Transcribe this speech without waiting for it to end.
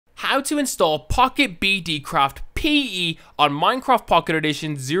how to install PureBDCraft PE on Minecraft Pocket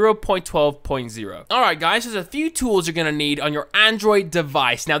Edition 0.12.0. Alright guys, there's a few tools you're going to need on your Android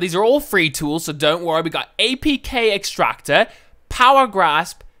device. Now these are all free tools, so don't worry. We got APK Extractor, Power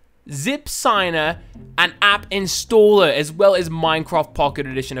Grasp, Zip Signer, and App Installer, as well as Minecraft Pocket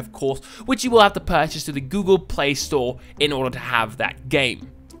Edition, of course, which you will have to purchase through the Google Play Store in order to have that game.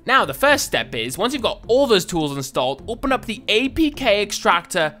 Now, the first step is, once you've got all those tools installed, open up the APK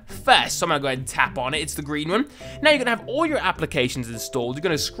Extractor first. So I'm going to go ahead and tap on it. It's the green one. Now you're going to have all your applications installed. You're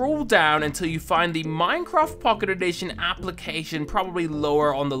going to scroll down until you find the Minecraft Pocket Edition application, probably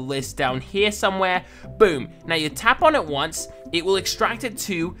lower on the list down here somewhere. Boom. Now you tap on it once. It will extract it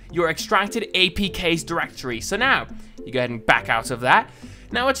to your extracted APKs directory. So now, you go ahead and back out of that.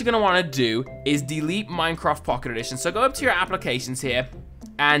 Now what you're going to want to do is delete Minecraft Pocket Edition. So go up to your applications here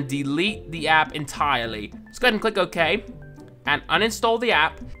and delete the app entirely. Let's go ahead and click OK and uninstall the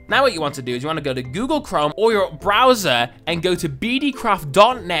app. Now what you want to do is you want to go to Google Chrome or your browser and go to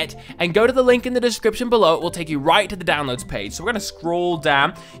bdcraft.net and go to the link in the description below. It will take you right to the downloads page. So we're going to scroll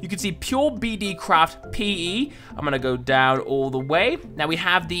down. You can see PureBDCraft PE. I'm going to go down all the way. Now we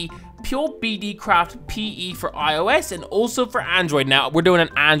have the PureBDCraft PE for iOS and also for Android. Now, we're doing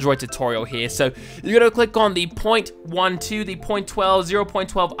an Android tutorial here, so you're going to click on the 0.12, the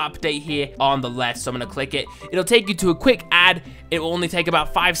 0.12 update here on the left. So I'm going to click it. It'll take you to a quick ad. It will only take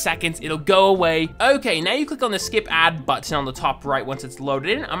about 5 seconds. It'll go away. Okay, now you click on the skip ad button on the top right once it's loaded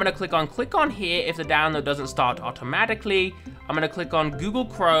in. I'm going to click on here if the download doesn't start automatically. I'm going to click on Google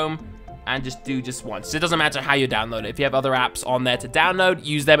Chrome and just do once. It doesn't matter how you download it. If you have other apps on there to download,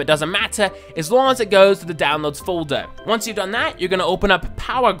 use them. It doesn't matter as long as it goes to the downloads folder. Once you've done that, you're going to open up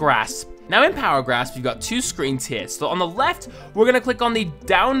Power Grasp. Now in Power Grasp, you've got two screens here. So on the left, we're going to click on the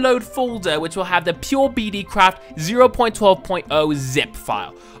download folder, which will have the PureBDCraft 0.12.0 zip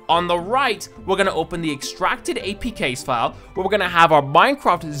file. On the right, we're going to open the extracted APKs file, where we're going to have our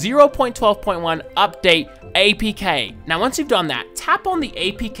Minecraft 0.12.1 update APK. Now, once you've done that, tap on the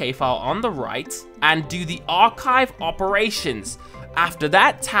APK file on the right and do the archive operations. After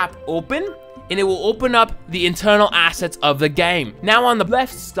that, tap open, and it will open up the internal assets of the game. Now on the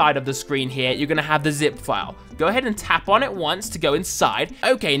left side of the screen here, you're gonna have the zip file. Go ahead and tap on it once to go inside.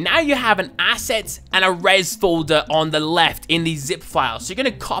 Okay, now you have an assets and a res folder on the left in the zip file. So you're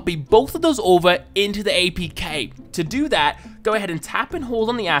gonna copy both of those over into the APK. To do that, go ahead and tap and hold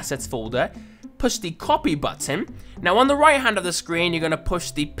on the assets folder, push the copy button. Now on the right hand of the screen, you're gonna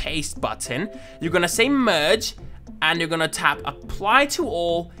push the paste button. You're gonna say merge, and you're gonna tap apply to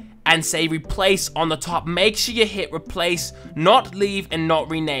all, and say replace on the top. Make sure you hit replace, not leave and not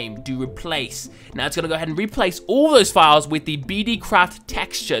rename. Do replace. Now it's going to go ahead and replace all those files with the BDCraft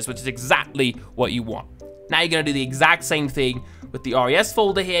textures, which is exactly what you want. Now you're going to do the exact same thing with the RES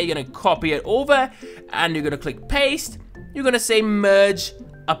folder here. You're going to copy it over and you're going to click paste. You're going to say merge,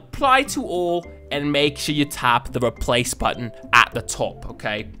 apply to all, and make sure you tap the replace button at the top,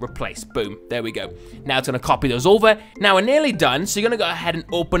 okay? Replace, boom, there we go. Now it's gonna copy those over. Now we're nearly done, so you're gonna go ahead and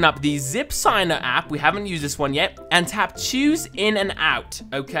open up the Zip Signer app. We haven't used this one yet, and tap choose in and out,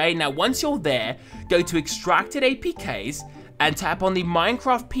 okay? Now once you're there, go to extracted APKs, and tap on the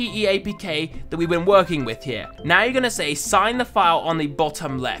Minecraft PE APK that we've been working with here. Now you're gonna say sign the file on the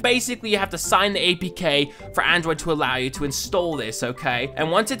bottom left. Basically, you have to sign the APK for Android to allow you to install this, okay?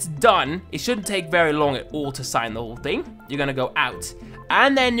 And once it's done, it shouldn't take very long at all to sign the whole thing. You're gonna go out,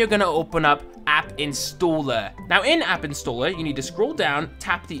 and then you're gonna open up App Installer. Now in App Installer, you need to scroll down,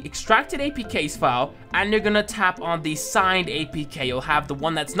 tap the extracted APKs file, and you're gonna tap on the signed APK. You'll have the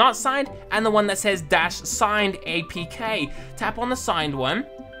one that's not signed and the one that says -signed APK. Tap on the signed one.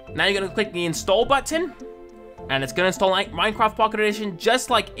 Now you're gonna click the install button, and it's gonna install Minecraft Pocket Edition just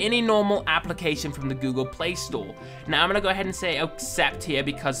like any normal application from the Google Play Store. Now I'm gonna go ahead and say accept here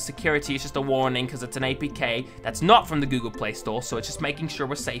because security is just a warning because it's an APK that's not from the Google Play Store, so it's just making sure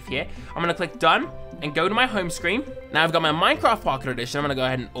we're safe here. I'm gonna click done and go to my home screen. Now I've got my Minecraft Pocket Edition. I'm gonna go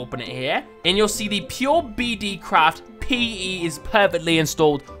ahead and open it here, and you'll see the PureBDCraft PE is perfectly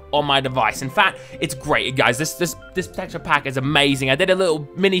installed on my device. In fact, it's great, guys. This texture pack is amazing. I did a little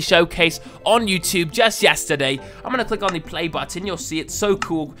mini showcase on YouTube just yesterday. I'm gonna click on the play button. You'll see it's so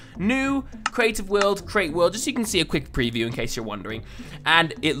cool. New creative world, create world, just so you can see a quick preview in case you're wondering.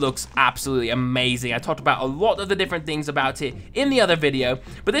 And it looks absolutely amazing. I talked about a lot of the different things about it in the other video,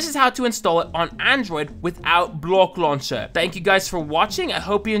 but this is how to install it on Android without Blocklauncher. Thank you guys for watching. I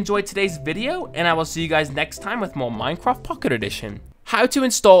hope you enjoyed today's video, and I will see you guys next time with more Minecraft Pocket Edition. How to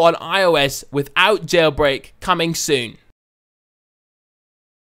install on iOS without jailbreak, coming soon.